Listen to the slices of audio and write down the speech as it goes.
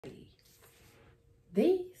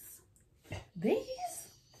these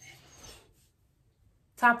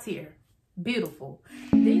top tier, beautiful.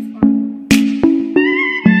 These are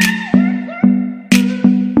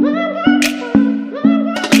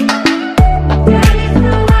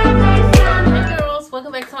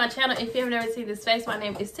welcome back to my channel. If you have never seen this face, my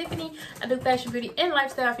name is Tiffany. I do fashion, beauty, and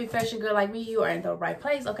lifestyle. If you're a fashion girl like me, you are in the right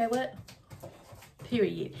place. Okay, what?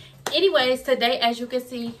 Period. Anyways, today, as you can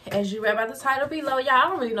see, as you read by the title below, y'all, I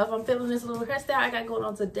don't really know if I'm feeling this little hairstyle I got going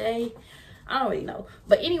on today. I don't really know.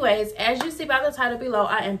 But anyways, as you see by the title below,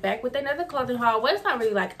 I am back with another clothing haul. Well, it's not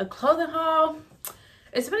really like a clothing haul.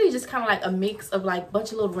 It's really just kind of like a mix of like a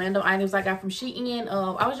bunch of little random items I got from SHEIN.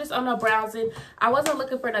 I was just on there browsing. I wasn't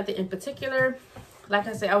looking for nothing in particular. Like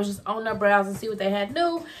I said, I was just on there browsing, see what they had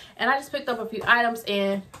new. And I just picked up a few items.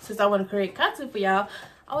 And since I want to create content for y'all,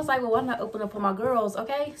 I was like, well, why not open up for my girls,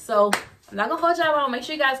 okay? So I'm not gonna hold y'all long. Make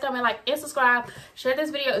sure you guys comment, like, and subscribe. Share this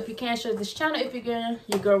video if you can. Share this channel if you can.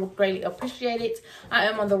 Your girl will greatly appreciate it. I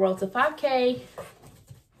am on the road to 5K.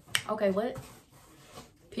 Okay, what?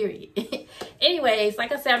 Period. Anyways,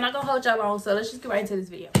 like I said, I'm not gonna hold y'all long, so let's just get right into this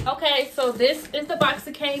video. Okay, so this is the box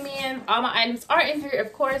that came in. All my items are in here,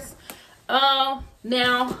 of course.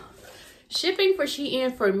 Now, shipping for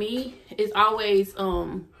SHEIN for me is always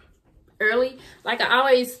early. Like I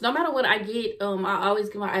always, no matter what I get, I always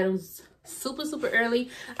get my items super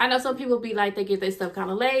early. I know some people be like they get their stuff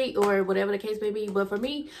kind of late or whatever the case may be, but for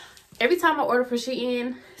me, every time I order for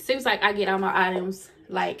SHEIN, seems like I get all my items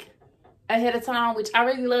like ahead of time, which I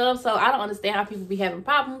really love. So I don't understand how people be having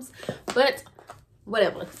problems, but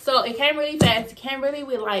whatever. So it came really fast. It came really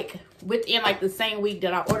with like within like the same week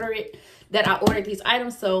that I ordered these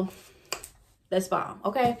items. So that's fine.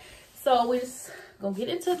 Okay, so we just gonna get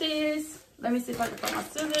into this. Let me see if I can find my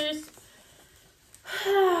scissors.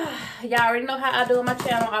 Y'all already know how I do on my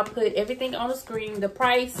channel. I put everything on the screen, the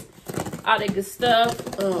price, all that good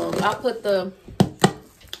stuff. I put the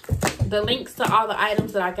links to all the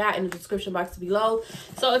items that I got in the description box below.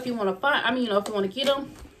 So if you want to find, if you want to get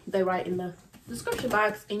them, they right in the description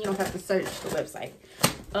box, and you don't have to search the website.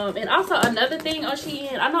 And also another thing on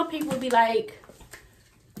SHEIN, I know people be like,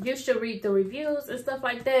 you should read the reviews and stuff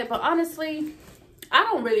like that, but honestly, I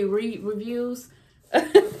don't really read reviews.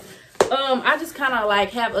 I just kind of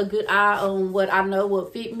like have a good eye on what I know will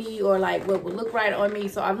fit me or like what would look right on me.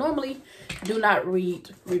 So I normally do not read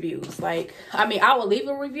reviews. Like, I will leave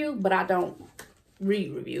a review, but I don't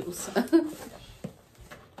read reviews.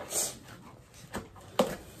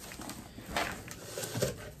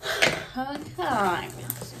 Okay.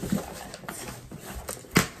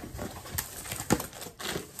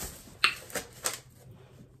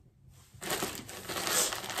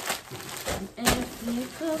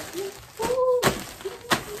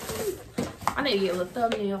 I need to get a little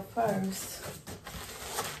thumbnail first.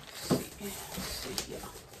 Let's see, yeah.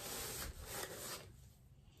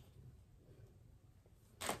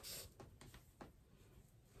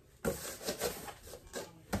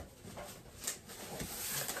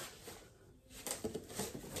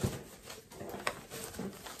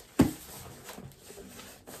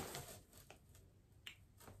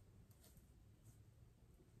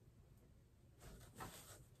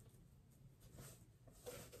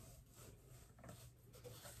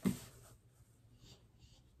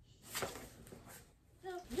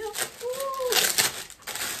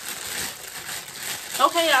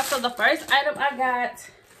 Okay, y'all, so the first item I got,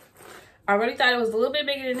 I really thought it was a little bit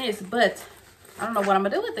bigger than this, but I don't know what I'm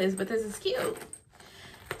gonna do with this, but this is cute.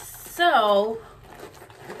 So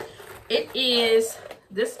it is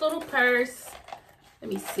this little purse. Let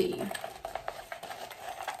me see.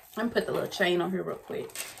 Let me put the little chain on here real quick.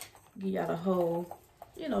 Give y'all the whole,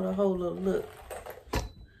 the whole little look.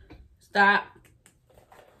 Stop.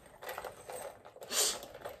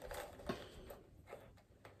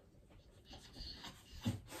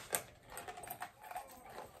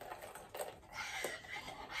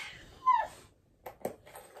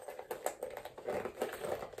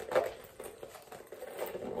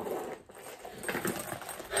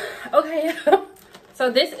 Okay, so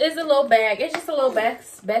this is a little bag. It's just a little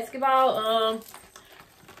basketball.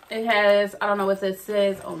 It has, I don't know what that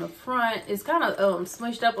says on the front. It's kind of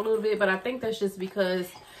smushed up a little bit, but I think that's just because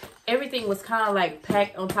everything was kind of like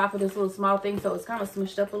packed on top of this little small thing, so it's kind of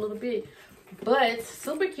smushed up a little bit. But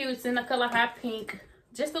super cute. It's in the color hot pink.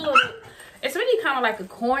 Just a little, it's really kind of like a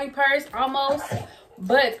coin purse almost,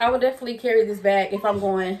 but I would definitely carry this bag if I'm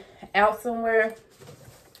going out somewhere,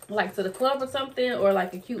 like to the club or something, or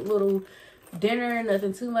like a cute little dinner,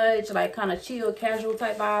 nothing too much, like kind of chill, casual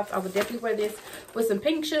type vibes. I would definitely wear this with some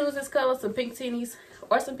pink shoes this color, some pink tennies,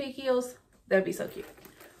 or some pink heels. That'd be so cute.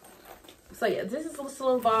 So yeah, this is just a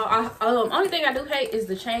little ball. Only thing I do hate is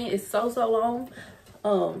the chain is so long.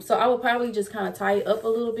 So I would probably just kind of tie it up a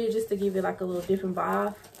little bit just to give it like a little different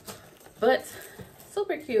vibe. But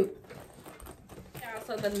super cute. Yeah,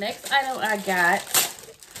 so the next item I got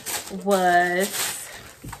was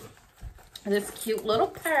this cute little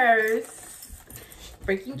purse.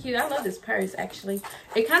 Freaking cute. I love this purse actually.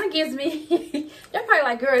 It kind of gives me you're probably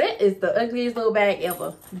like, girl, that is the ugliest little bag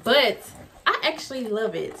ever. But I actually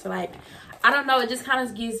love it. So like, I don't know, it just kind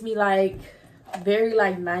of gives me like very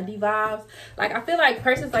like 90 vibes. Like I feel like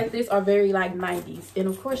purses like this are very like 90s. And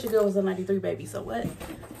of course your girl was a 93 baby, so what?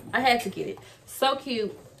 I had to get it. So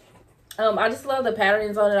cute. I just love the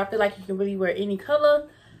patterns on it. I feel like you can really wear any color.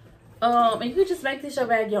 And you can just make this your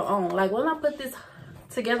bag your own. Like when I put this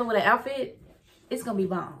together with an outfit, it's gonna be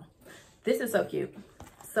bomb. This is so cute.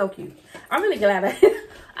 So cute. I'm really glad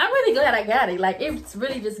I got it. Like it's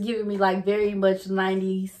really just giving me like very much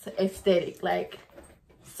 90s aesthetic. Like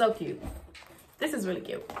so cute. This is really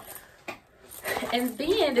cute. And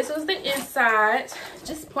then this was the inside.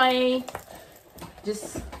 Just plain,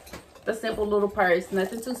 just a simple little purse,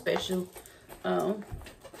 nothing too special. Yeah,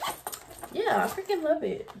 I freaking love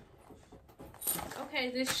it. Okay,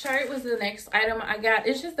 this shirt was the next item I got.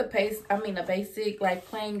 It's just a basic like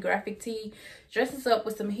plain graphic tee. Dresses up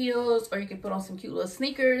with some heels, or you can put on some cute little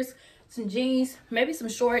sneakers, some jeans, maybe some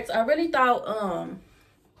shorts. I really thought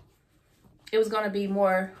it was gonna be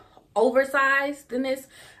more oversized than this.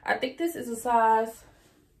 I think this is a size,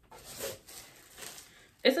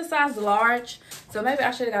 it's a size large, so maybe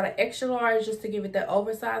I should have got an extra large just to give it that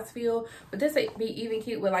oversized feel. But this would be even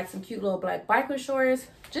cute with like some cute little black biker shorts.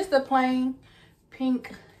 Just a plain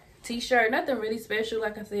pink t-shirt, nothing really special.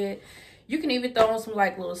 Like I said, you can even throw on some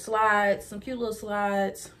like little slides, some cute little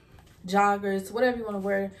slides, joggers, whatever you want to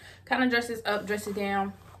wear. Kind of dress this up, dress it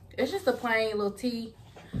down. It's just a plain little tee.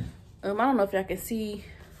 I don't know if y'all can see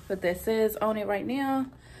what that says on it right now,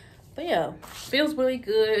 but yeah, feels really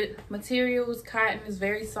good. Materials, cotton is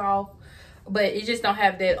very soft, but it just don't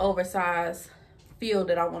have that oversized feel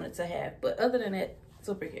that I wanted to have. But other than that,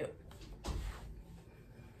 super cute.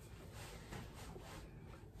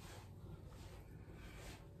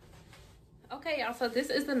 Okay, y'all, so this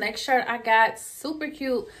is the next shirt I got. Super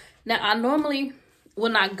cute. Now I normally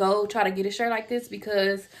will not go try to get a shirt like this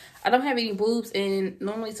because I don't have any boobs, and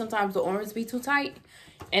normally sometimes the arms be too tight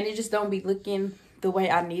and it just don't be looking the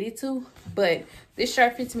way I need it to. But this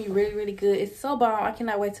shirt fits me really, really good. It's so bomb. I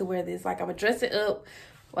cannot wait to wear this. Like I'm gonna dress it up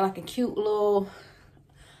with like a cute little,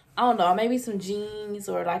 I don't know, maybe some jeans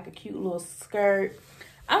or like a cute little skirt.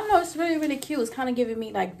 I don't know, it's really, really cute. It's kind of giving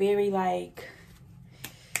me like very like,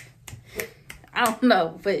 I don't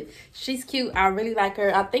know, but she's cute. I really like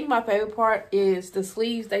her. I think my favorite part is the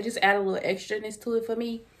sleeves. They just add a little extraness to it for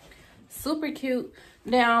me. Super cute.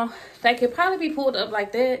 Now, they could probably be pulled up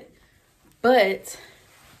like that, but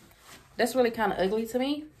that's really kind of ugly to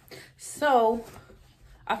me. So,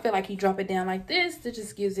 I feel like you drop it down like this. That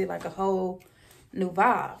just gives it like a whole new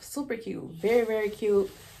vibe. Super cute. Very, very cute.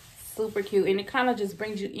 Super cute. And it kind of just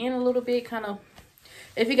brings you in a little bit. Kind of,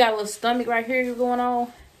 if you got a little stomach right here going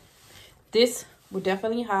on, this will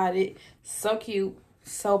definitely hide it. So cute.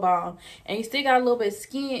 So bomb. And you still got a little bit of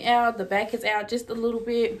skin out. The back is out just a little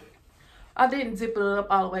bit. I didn't zip it up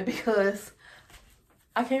all the way because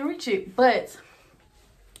I can't reach it. But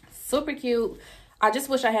super cute. I just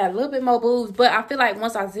wish I had a little bit more boobs. But I feel like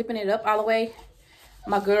once I zipping it up all the way,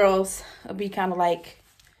 my girls will be kind of like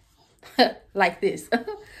like this.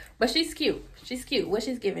 But she's cute. She's cute. What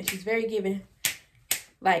she's giving. She's very giving.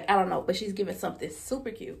 Like, I don't know, but she's giving something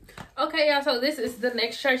super cute. Okay, y'all, so this is the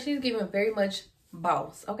next shirt. She's giving very much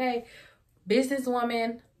boss, okay?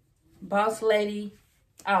 Businesswoman, boss lady,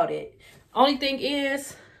 all that. Only thing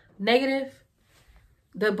is, negative,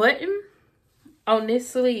 the button on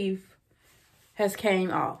this sleeve has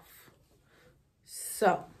came off.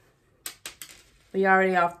 So, we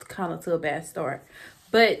already off kind of to a bad start.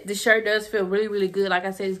 But the shirt does feel really, really good. Like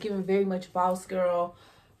I said, it's giving very much boss girl.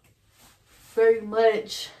 Very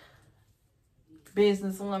much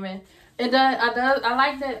businesswoman. It does. I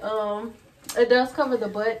like that. It does cover the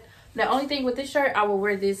butt. The only thing with this shirt, I will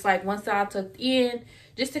wear this like one side tucked in,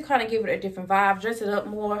 just to kind of give it a different vibe, dress it up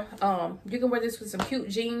more. You can wear this with some cute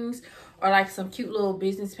jeans or like some cute little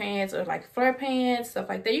business pants or like flare pants, stuff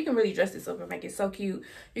like that. You can really dress this up and make it so cute.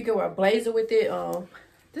 You can wear a blazer with it.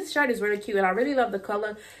 This shirt is really cute, and I really love the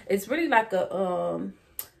color. It's really like a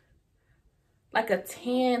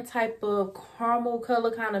tan type of caramel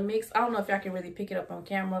color kind of mix. I don't know if y'all can really pick it up on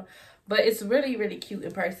camera, but it's really, really cute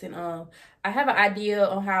in person. I have an idea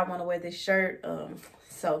on how I want to wear this shirt.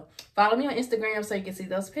 So follow me on Instagram so you can see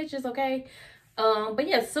those pictures, okay? But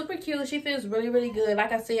yeah, super cute. She feels really, really good.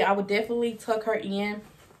 Like I said, I would definitely tuck her in.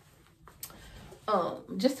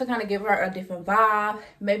 Just to kind of give her a different vibe.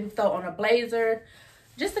 Maybe throw on a blazer.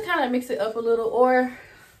 Just to kind of mix it up a little. Or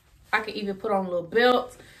I could even put on a little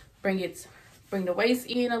belt. Bring the waist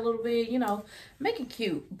in a little bit. You know, make it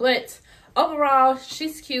cute. But overall,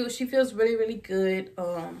 she's cute. She feels really, really good.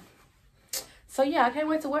 So yeah, I can't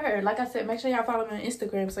wait to wear her. Like I said, make sure y'all follow me on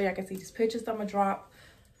Instagram so y'all can see these pictures I'm gonna drop.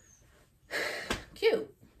 Cute.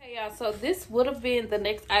 Hey y'all, so this would have been the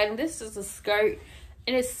next item. This is a skirt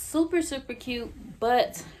and it's super, super cute,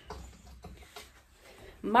 but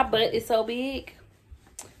my butt is so big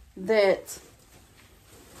that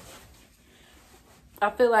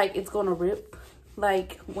I feel like it's gonna rip.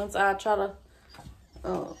 Like once I try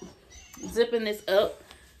to zipping this up,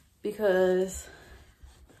 because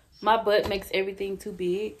my butt makes everything too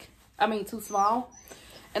big. I mean, too small.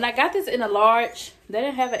 And I got this in a large. They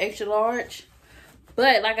didn't have an extra large.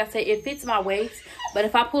 But like I said, it fits my waist. But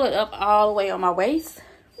if I pull it up all the way on my waist,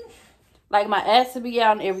 like my ass will be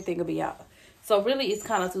out and everything will be out. So really, it's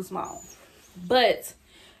kind of too small. But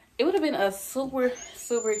it would have been a super,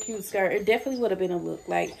 super cute skirt. It definitely would have been a look.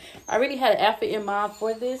 Like, I really had an outfit in mind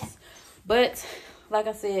for this. But like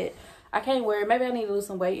I said, I can't wear it. Maybe I need to lose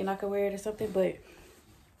some weight and I can wear it or something. But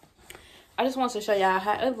I just wanted to show y'all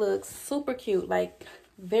how it looks. Super cute. Like,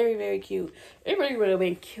 very, very cute. It really would have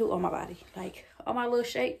been cute on my body. Like, on my little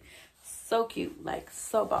shape. So cute. Like,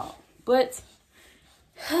 so bomb. But,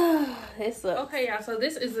 it's up. Okay, y'all. So,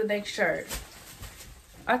 this is the next shirt.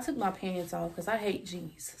 I took my pants off because I hate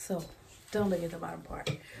jeans. So, don't look at the bottom part.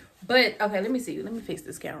 But, okay, let me see. Let me fix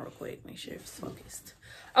this camera real quick. Make sure it's focused.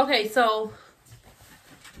 Okay, so,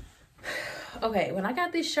 okay. When I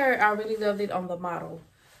got this shirt, I really loved it on the model.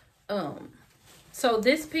 So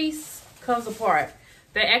this piece comes apart.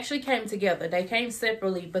 They actually came together. They came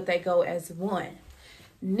separately, but they go as one.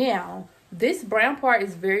 Now, this brown part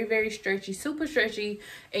is very, very stretchy, super stretchy,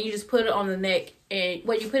 and you just put it on the neck, and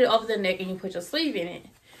well, you put it over the neck and you put your sleeve in it.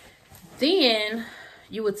 Then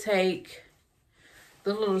you would take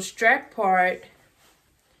the little strap part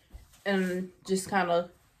and just kind of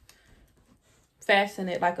fasten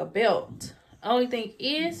it like a belt. Only thing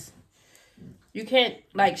is, you can't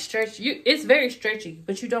like stretch it's very stretchy,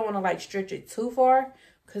 but you don't want to like stretch it too far,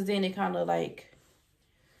 because then it kind of like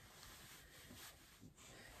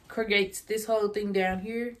creates this whole thing down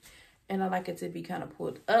here, and I like it to be kind of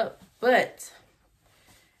pulled up. But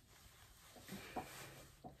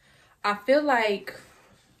I feel like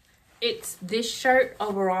it's this shirt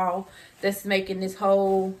overall that's making this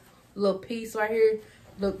whole little piece right here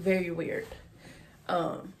look very weird.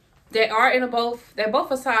 They are in they're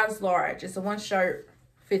both a size large. It's a one shirt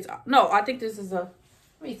fits all. No, I think this is a,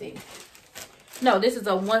 let me see. No, this is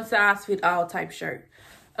a one size fit all type shirt.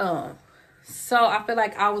 So I feel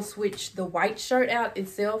like I will switch the white shirt out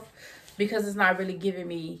itself, because it's not really giving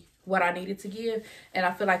me what I needed to give. And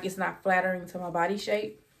I feel like it's not flattering to my body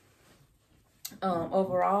shape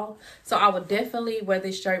overall. So I would definitely wear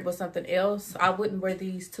this shirt with something else. I wouldn't wear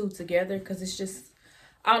these two together, because it's just,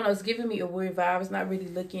 I don't know, it's giving me a weird vibe. It's not really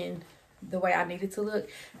looking the way I need it to look.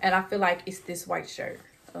 And I feel like it's this white shirt.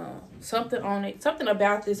 Something on it, something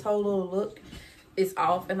about this whole little look is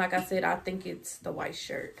off. And like I said, I think it's the white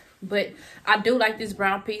shirt. But I do like this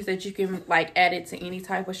brown piece that you can like add it to any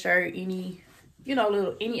type of shirt, any, you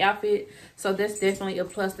know, any outfit. So that's definitely a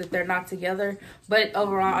plus that they're not together. But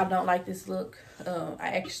overall, I don't like this look. I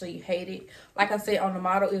actually hate it. Like I said, on the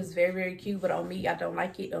model, it was very, very cute. But on me, I don't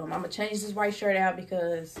like it. I'm going to change this white shirt out,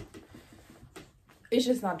 because it's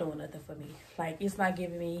just not doing nothing for me. Like, it's not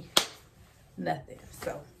giving me nothing.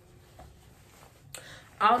 So,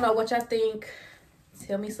 I don't know what y'all think.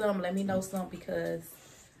 Tell me something. Let me know something, because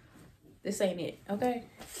this ain't it. Okay?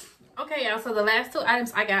 Okay, y'all. So, the last two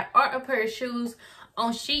items I got are a pair of shoes.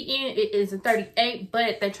 On SHEIN, it is a 38,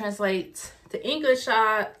 but they translate to English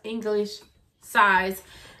size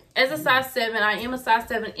as a size 7. I am a size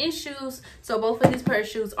 7 in shoes, so both of these pair of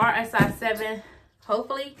shoes are a size 7.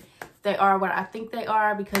 Hopefully they are what I think they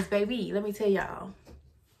are, because baby, let me tell y'all,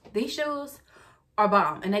 these shoes are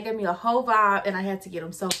bomb, and they gave me a whole vibe, and I had to get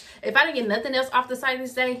them. So if I didn't get nothing else off the site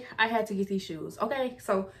this day, I had to get these shoes. Okay,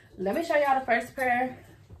 so let me show y'all the first pair.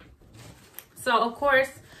 So of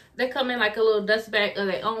course they come in like a little dust bag, or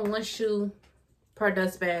they own one shoe per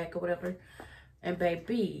dust bag or whatever. And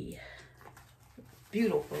baby,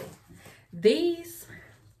 beautiful. These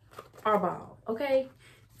are bomb. Okay,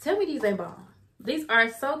 tell me these ain't bomb. These are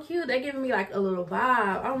so cute. They're giving me like a little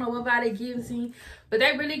vibe. I don't know what vibe it gives me, but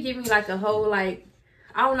they really give me like a whole, like,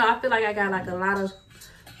 I don't know, I feel like I got like a lot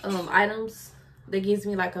of items that gives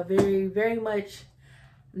me like a very, very much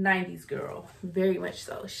 90s girl, very much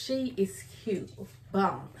so. She is cute,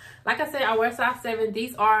 bomb. Like I said, I wear size 7.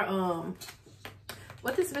 These are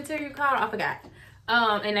what this material called, I forgot.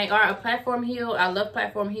 And they are a platform heel. I love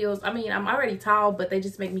platform heels. I mean, I'm already tall, but they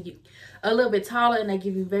just make me get a little bit taller, and they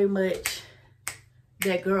give you very much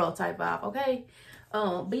that girl type vibe, okay?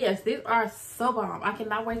 But yes, these are so bomb. I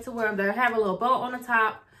cannot wait to wear them. They have a little bow on the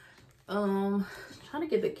top. Trying to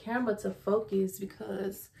get the camera to focus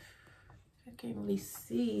because I can't really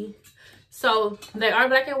see. So they are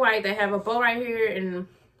black and white. They have a bow right here, and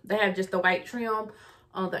they have just the white trim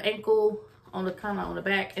on the ankle, on the kind of on the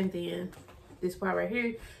back, and then this part right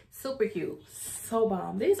here. Super cute, so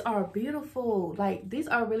bomb. These are beautiful. Like, these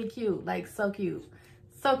are really cute. Like, so cute,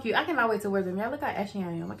 so cute. I cannot wait to wear them. Yeah, look how ashy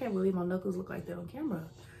I am. I can't believe my knuckles look like that on camera.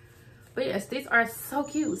 But yes, these are so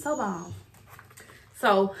cute, so bomb.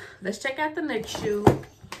 So let's check out the next shoe.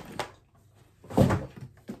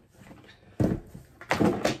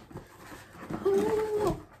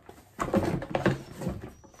 Ooh.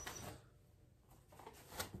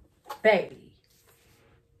 Baby,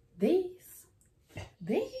 these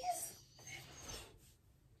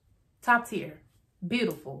top tier,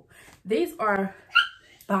 beautiful. These are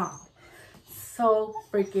bomb, so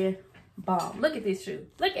freaking bomb. Look at this shoe,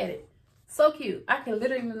 look at it, so cute. I can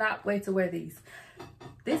literally not wait to wear these.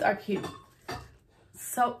 These are cute.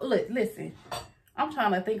 So look, listen, I'm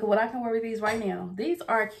trying to think of what I can wear with these right now. These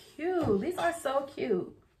are cute. These are so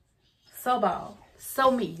cute, so bomb,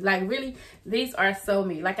 so me. Like, really, these are so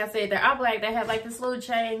me. Like I said, they're all black. They have like this little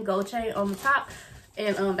chain, gold chain on the top,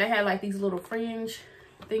 and they have like these little fringe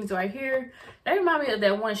things right here. They remind me of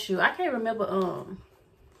that one shoe. I can't remember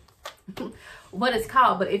what it's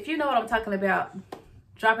called, but if you know what I'm talking about,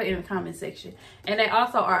 drop it in the comment section. And they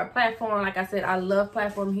also are a platform. Like I said, I love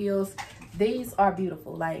platform heels. These are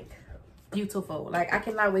beautiful, like beautiful. Like, I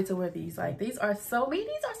cannot wait to wear these. Like, these are so me.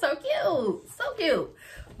 These are so cute, so cute.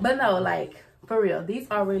 But no, like, for real, these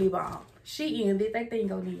are really bomb. SHEIN did that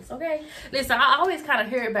thing on these, okay? Listen, I always kind of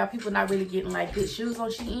hear about people not really getting like good shoes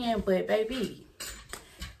on SHEIN, but baby,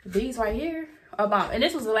 these right here are bomb. And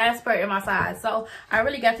this was the last pair in my size, so I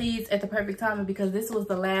really got these at the perfect timing because this was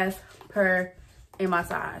the last pair in my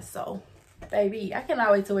size. So baby, I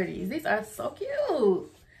cannot wait to wear these. These are so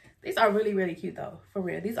cute. These are really, really cute though, for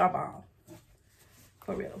real. These are bomb,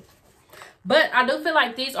 for real. But I do feel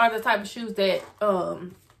like these are the type of shoes that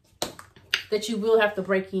that you will have to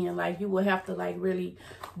break in. Like, you will have to like really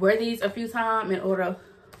wear these a few times in order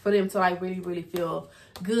for them to like really, really feel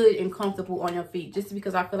good and comfortable on your feet, just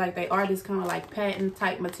because I feel like they are this kind of like patent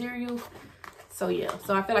type material. So yeah,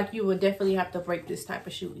 so I feel like you would definitely have to break this type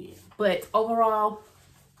of shoe in. But overall,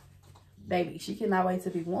 baby, she cannot wait to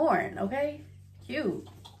be worn, okay? Cute.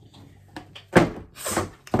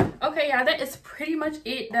 Okay, y'all, that is pretty much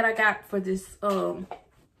it that I got for this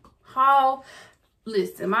haul.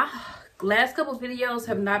 Listen, my last couple videos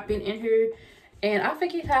have not been in here, and I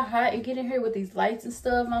forget how hot it get in here with these lights and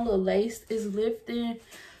stuff. My little lace is lifting,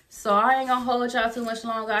 so I ain't gonna hold y'all too much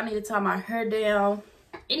longer. I need to tie my hair down.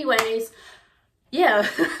 Anyways, yeah,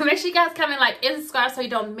 make sure you guys comment, like, and subscribe so you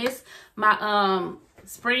don't miss my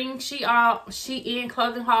spring SHEIN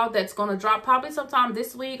clothing haul that's gonna drop probably sometime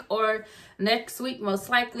this week or next week, most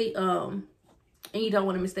likely. And you don't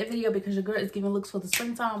want to miss that video because your girl is giving looks for the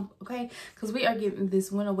springtime, okay? Because we are getting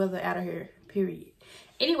this winter weather out of here, period.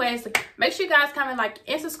 Anyways, make sure you guys comment, like,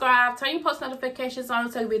 and subscribe. Turn your post notifications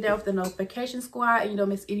on so you'll be there with the notification squad and you don't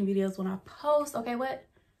miss any videos when I post, okay? What?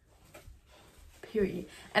 Period.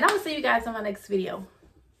 And I will see you guys in my next video.